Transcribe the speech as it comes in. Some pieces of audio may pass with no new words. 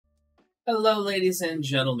Hello, ladies and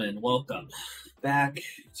gentlemen. Welcome back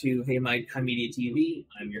to HIMediaTV.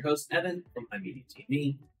 I'm your host, Evan from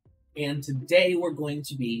HIMediaTV, and today we're going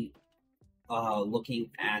to be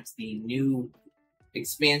looking at the new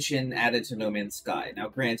expansion added to No Man's Sky. Now,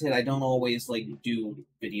 granted, I don't always do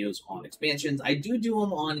videos on expansions. I do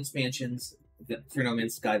them on expansions for No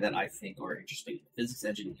Man's Sky that I think are interesting. The physics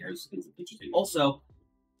engine here is interesting. Also,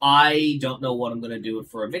 I don't know what I'm going to do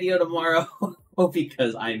for a video tomorrow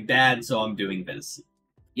because I'm bad, so I'm doing this.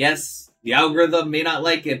 Yes, the algorithm may not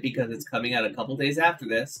like it because it's coming out a couple days after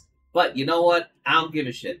this, but you know what? I don't give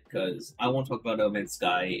a shit because I won't talk about No Man's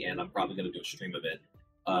Sky, and I'm probably going to do a stream of it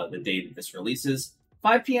the day that this releases.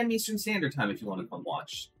 5 p.m. Eastern Standard Time if you want to come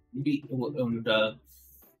watch. I'm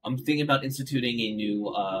thinking about instituting a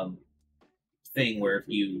new thing where if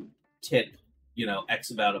you tip X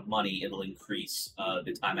amount of money, it'll increase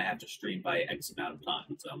the time I have to stream by X amount of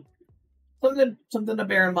time. So something to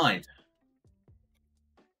bear in mind.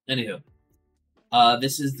 Anywho,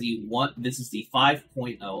 this is the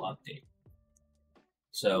 5.0 update.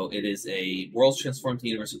 So it is a world's transformed the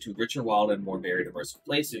universe into a richer, wild, and more varied, diverse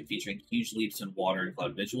place, featuring huge leaps in water and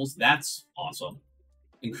cloud visuals. That's awesome.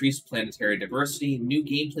 Increased planetary diversity, new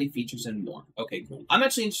gameplay features, and more. Okay, cool. I'm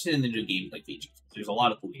actually interested in the new gameplay features. There's a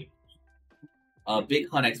lot of cool games. Big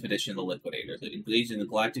Hunt Expedition, the Liquidators. Engaged in the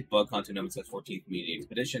galactic bug hunt to Nexus 14th Community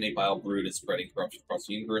Expedition, a vile brood is spreading corruption across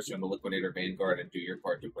the universe. You're in the Liquidator Vanguard and do your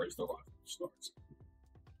part to purge the rock stars.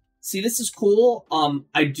 See, this is cool.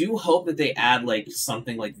 I do hope that they add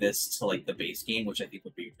something like this to the base game, which I think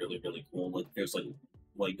would be really, really cool. There's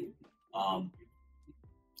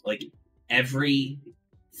every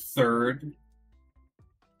third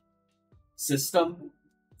system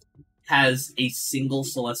has a single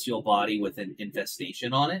celestial body with an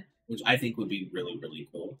infestation on it, which I think would be really, really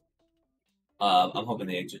cool. I'm hoping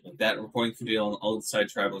they actually like that. Reporting for deal on all the side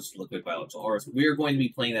travelers to liquid biological horrors. We're going to be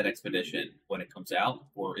playing that expedition when it comes out,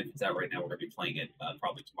 or if it's out right now, we're going to be playing it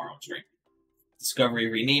probably tomorrow on stream.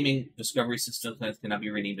 Discovery renaming. Discovery system plans cannot be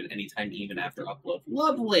renamed at any time, even after upload.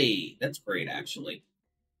 Lovely! That's great, actually.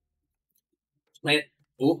 Planet.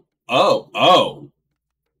 Oh,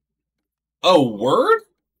 word?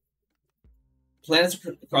 Planets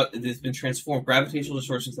have been transformed. Gravitational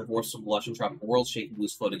distortions have warped some lush and tropical worlds, shaking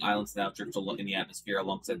loose floating islands now drift in the atmosphere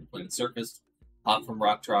alongside the planet's surface. Hop from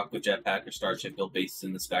rock to rock with jetpack or starship, build bases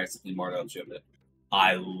in the sky, simply marred out it.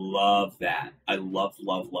 I love that. I love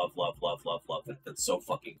that. That's so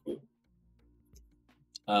fucking cool.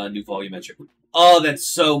 New volumetric. Oh, that's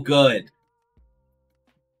so good.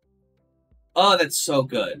 Oh, that's so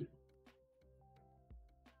good.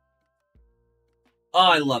 Oh,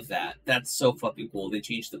 I love that. That's so fucking cool. They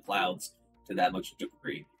changed the clouds to that much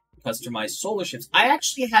degree. Customized solar ships. I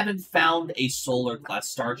actually haven't found a solar class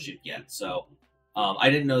starship yet, so I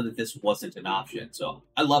didn't know that this wasn't an option. So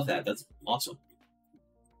I love that. That's awesome.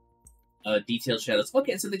 Detailed shadows.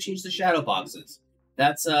 Okay, so they changed the shadow boxes.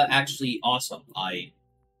 That's actually awesome.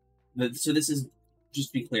 So this is,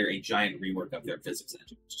 just to be clear, a giant rework of their physics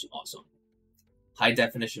engine, which is awesome. High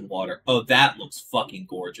definition water. Oh, that looks fucking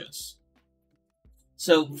gorgeous.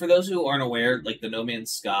 So, for those who aren't aware, the No Man's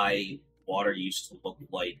Sky water used to look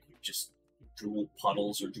like just drool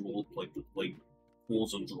puddles or drool, like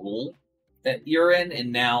pools of drool that you're in,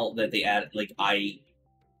 and now that they add, they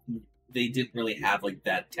didn't really have,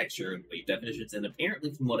 that texture and wave definitions, and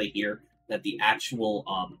apparently, from what I hear, that the actual,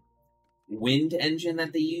 wind engine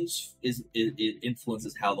that they use it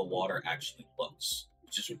influences how the water actually looks,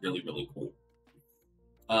 which is really, really cool.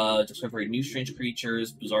 Discovering new strange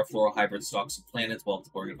creatures, bizarre floral hybrid stalks of planets, while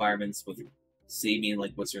exploring environments with Sabian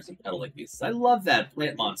whiskers and petal-like pieces. I love that.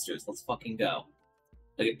 Plant monsters. Let's fucking go.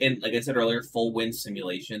 And like I said earlier, full wind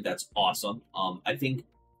simulation. That's awesome. I think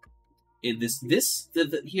here's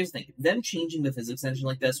the thing. Them changing the physics engine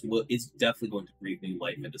like this is definitely going to breathe new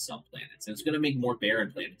life into some planets, and it's going to make more barren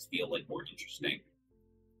planets feel more interesting.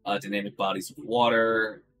 Dynamic bodies of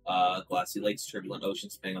water. Glassy lakes, turbulent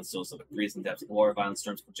oceans, depending on still of breeze and depth of water. Violent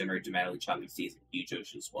storms can generate dramatically choppy seas and huge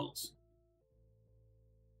ocean swells.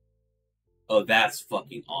 Oh, that's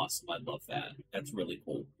fucking awesome. I love that. That's really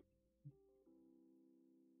cool.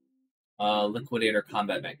 Liquidator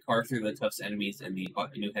combat mech. Carve through the toughest enemies in the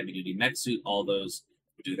new heavy-duty mech suit. All those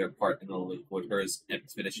who do their part in the Liquidator's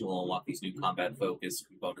expedition will unlock these new combat-focused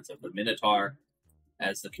components of the Minotaur.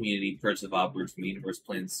 As the community purges the Bob Root from the universe,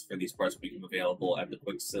 plans for these parts will become available at the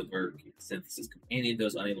Quicksilver Synthesis Companion. For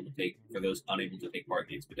those unable to take part in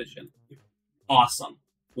the expedition. Awesome.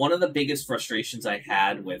 One of the biggest frustrations I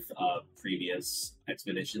had with previous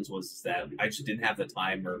expeditions was that I just didn't have the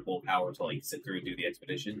time or willpower to sit through and do the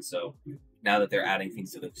expedition. So now that they're adding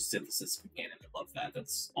things to the Synthesis Companion, I love that.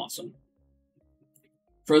 That's awesome.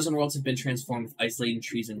 Frozen worlds have been transformed with isolating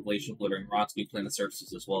trees and glacial glittering rocks, new planet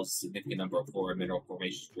surfaces, as well as a significant number of flora and mineral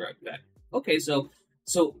formations throughout that. Okay, so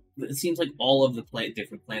it seems like all of the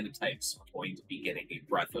different planet types are going to be getting a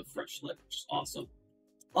breath of fresh life, which is awesome.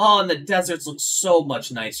 Oh, and the deserts look so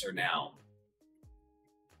much nicer now.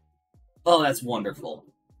 Oh, that's wonderful.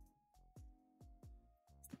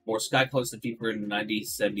 More sky colors than deeper in the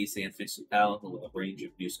 90s, 70s science fiction palette with a range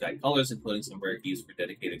of new sky colors, including some rare views for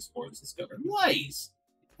dedicated explorers to discover. Nice!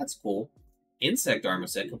 That's cool. Insect armor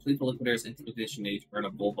set. Complete the Liquidator's Intimidation need to earn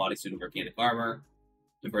a full bodysuit of organic armor.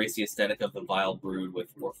 Embrace the aesthetic of the vile brood with,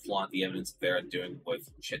 or flaunt the evidence of their undoing with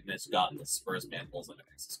chitinous gotten the spurs, mandibles, and an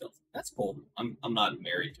exoskeleton. That's cool. I'm not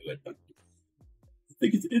married to it, but I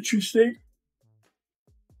think it's interesting.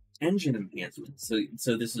 Engine enhancement. So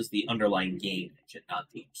this is the underlying game engine, not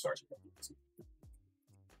the source.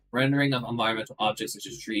 Rendering of environmental objects such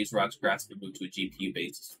as trees, rocks, grass can move to a GPU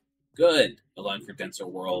basis. Good. Allowing for denser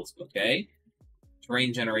worlds. Okay.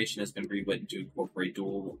 Terrain generation has been rewritten to incorporate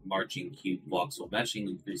dual marching cube voxel meshing,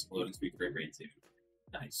 increasing loading speed, frame rate, saving.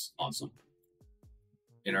 Nice. Awesome.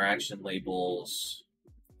 Interaction labels.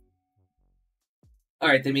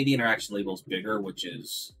 Alright, they made the interaction labels bigger, which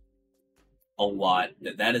is a lot.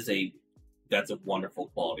 That's a wonderful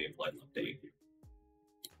quality of life update.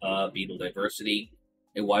 Beetle diversity.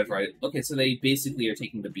 A wide variety. Okay, so they basically are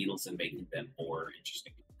taking the beetles and making them more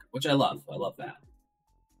interesting, which I love. I love that.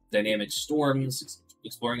 Dynamic storms.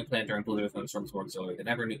 Exploring a planet during blue thunderstorms more auxiliary than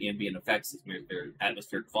ever. New ambient effects,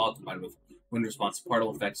 atmospheric fog combined with wind response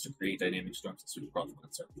particle effects to create dynamic storms and super problem.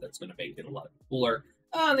 That's going to make it a lot cooler.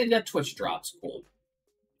 They've got Twitch drops. Cool.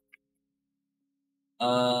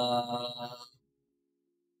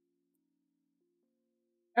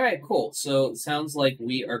 Alright, cool. So it sounds like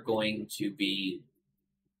we are going to be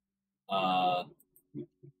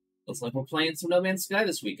looks like we're playing some No Man's Sky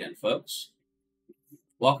this weekend, folks.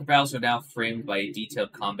 Walker battles are now framed by a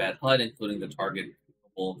detailed combat HUD, including the target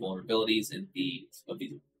vulnerabilities in the of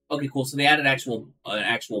these. Okay, cool. So they added an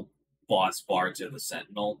actual boss bar to the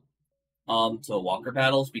Sentinel, to the Walker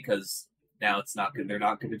battles, because now it's not they're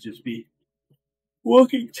not gonna just be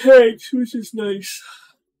walking tanks, which is nice.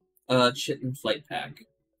 Chitin flight pack.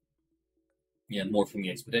 Yeah, more from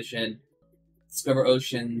the expedition. Discover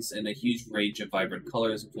oceans in a huge range of vibrant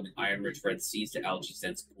colors, including iron-rich red seas to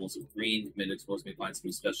algae-dense pools of green. Mid explorers may find some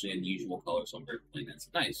especially unusual colors on rare planets.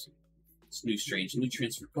 Nice. Some new strange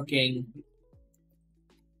nutrients for cooking.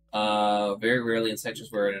 Very rarely in sectors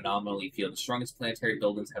where an anomaly feel the strongest planetary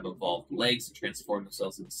buildings have evolved legs and transform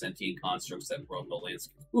themselves into sentient constructs that roam the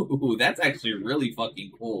landscape. Ooh, that's actually really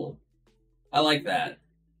fucking cool. I like that.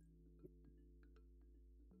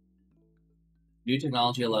 New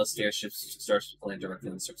technology allows starships to land directly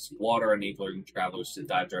on the surface of water, enabling travelers to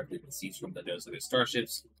dive directly into the seas from the nose of their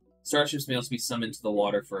starships. Starships may also be summoned to the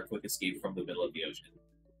water for a quick escape from the middle of the ocean.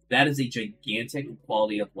 That is a gigantic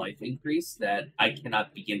quality of life increase that I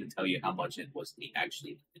cannot begin to tell you how much it was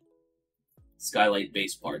actually. Skylight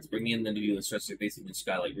base parts. Bringing in the new structure basically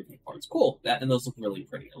skylight roofing parts. Cool. And those look really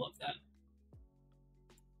pretty. I love that.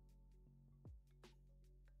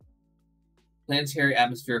 Planetary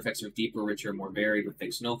atmosphere effects are deeper, richer, more varied, with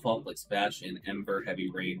thick snowfall, like Sebastian, ember, heavy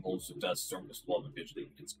rain, holes of dust, storm to swallow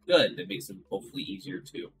visually. It's good. It makes them hopefully easier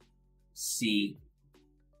to see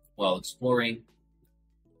while exploring.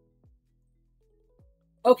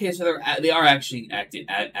 Okay, so they are actually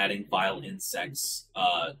adding vile insects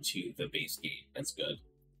to the base game. That's good.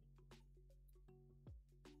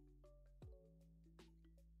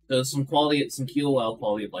 So some QOL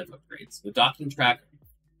quality of life upgrades. The docking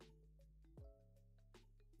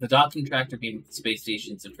tractor beam with the space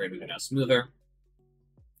stations and freighter are now smoother.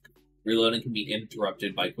 Reloading can be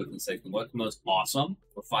interrupted by quickly cycling weapon modes. Awesome.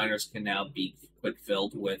 Refiners can now be quick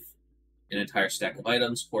filled with an entire stack of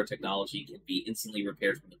items. Core technology can be instantly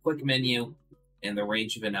repaired from the quick menu, and the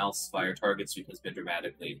range of analysis fire targets has been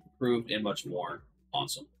dramatically improved, and much more.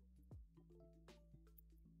 Awesome.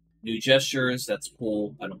 New gestures. That's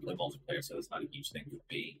cool. I don't play multiplayer, so that's not a huge thing for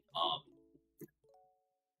me.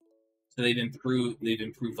 So they've improved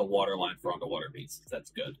the water line for underwater bases. That's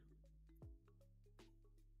good.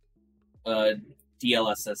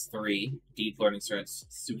 DLSS 3, Deep Learning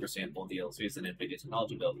Super Sample DLSS is an NVIDIA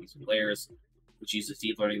technology built using layers, which uses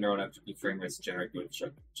deep learning neural networks to frame rates to generate good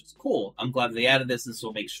instructions, which is cool. I'm glad they added this. This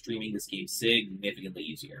will make streaming this game significantly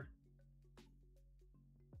easier.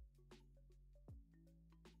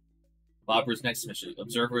 Bobber's next mission.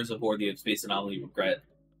 Observers aboard the space anomaly regret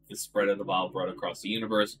the spread of the bile brought across the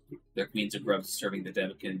universe. Their queens of grubs serving the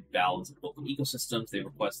delicate balance of local ecosystems. They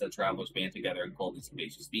request that travelers band together and cull these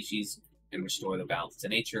invasive species and restore the balance to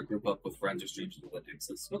nature. Group up with friends or streams to the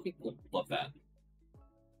Nexus. Okay, cool. Love that.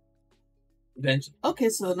 Okay,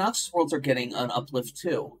 so the Noxus worlds are getting an uplift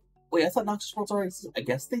too. Wait, I thought Noxus worlds already existed. I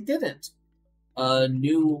guess they didn't.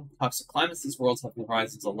 New toxic climates. These worlds have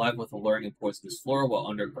horizons alive with alluring and poisonous flora,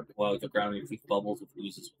 while the ground underneath bubbles with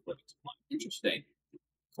oozes with living supply. Interesting.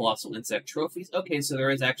 Colossal insect trophies. Okay, so there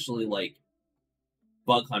is actually like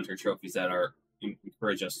bug hunter trophies that are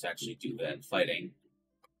encourage us to actually do that fighting.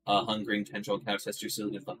 Hungering tendril encounters test your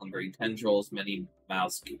ceiling with the hungering tendrils. Many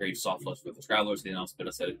mouths crave soft flesh for the travelers. They now spit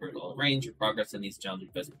a set of critical range. Your progress in these challenges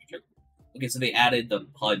best feature. Okay, so they added the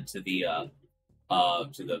PUD to the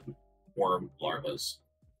worm larvas.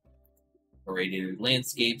 Irradiated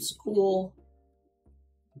landscapes, cool.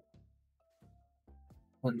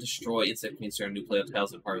 Destroy insect queens turn new playoff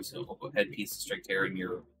tiles and harvest an headpiece to strike terror in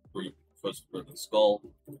your broken skull.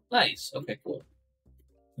 Nice. Okay, cool.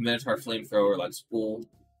 The Minotaur flamethrower likes cool.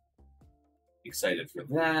 Excited for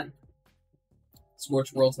that.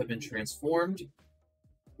 Scorch worlds have been transformed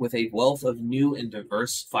with a wealth of new and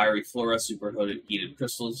diverse fiery flora, supercoated heated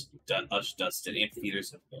crystals, dusted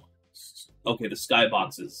amphitheaters, and more. Okay, the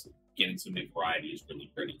skybox is getting some new variety. Is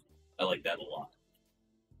really pretty. I like that a lot.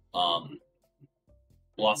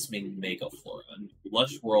 Blossoming mega flora.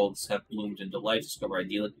 Lush worlds have bloomed into life. Discover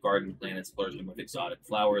idyllic garden planets flourishing with exotic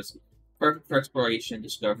flowers. Perfect for exploration,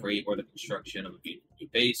 discovery, or the construction of a beautiful new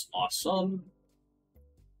base. Awesome.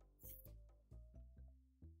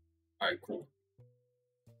 Alright, cool.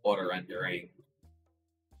 Water rendering.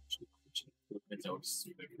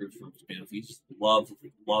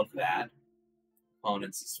 Love that.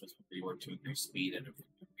 Component systems rework to increase speed and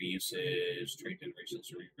reusage, train generations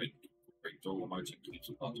to break dual marching keeps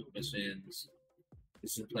and possible missions.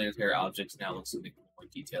 Distant planetary objects now looks a bit more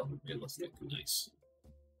detailed and realistic. Nice.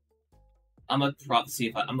 I'm gonna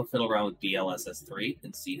fiddle around with DLSS3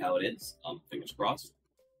 and see how it is. Fingers crossed.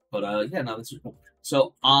 But yeah, no, this is cool.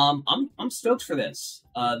 So I'm stoked for this.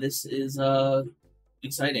 This is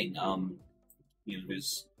exciting.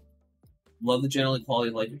 There's love the general quality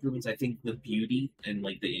of life improvements. I think the beauty and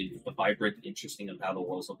like the vibrant, interesting of how the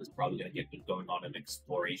world is probably gonna get going on in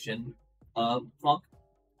exploration. Funk.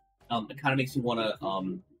 It kind of makes me want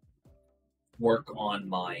to work on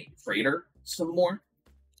my freighter some more.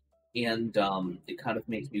 And it kind of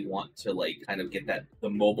makes me want to like kind of get the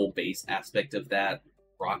mobile base aspect of that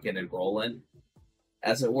rocking and rolling,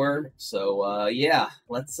 as it were. So yeah,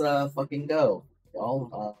 let's fucking go,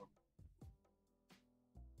 y'all.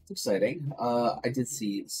 It's exciting. I did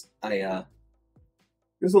see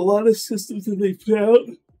there's a lot of systems that they put out.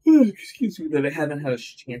 Excuse me, that I haven't had a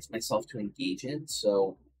chance myself to engage in.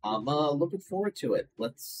 So I'm looking forward to it.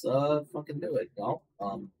 Let's fucking do it, y'all.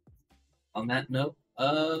 On that note.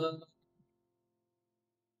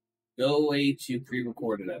 Go away to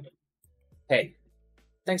pre-recorded of it. Hey,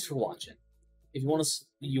 thanks for watching. If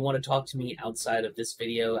you want to talk to me outside of this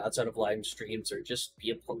video, outside of live streams, or just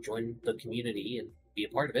join the community and be a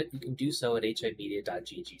part of it, you can do so at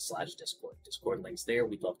HIMediaTV/Discord. Discord links there.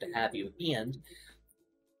 We'd love to have you. And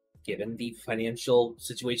given the financial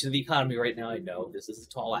situation of the economy right now, I know this is a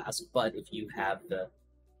tall ask, but if you have the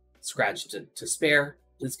scratch to spare,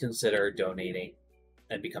 please consider donating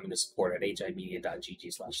and becoming a supporter at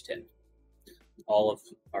HIMedia.gg/tip. All of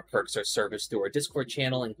our perks are serviced through our Discord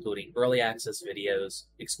channel, including early access videos,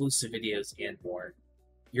 exclusive videos, and more.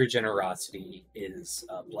 Your generosity is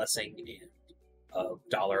a blessing, and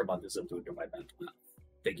 $1 a month is a boon to my mental health.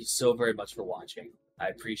 Thank you so very much for watching. I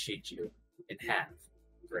appreciate you, and have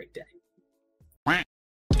a great day.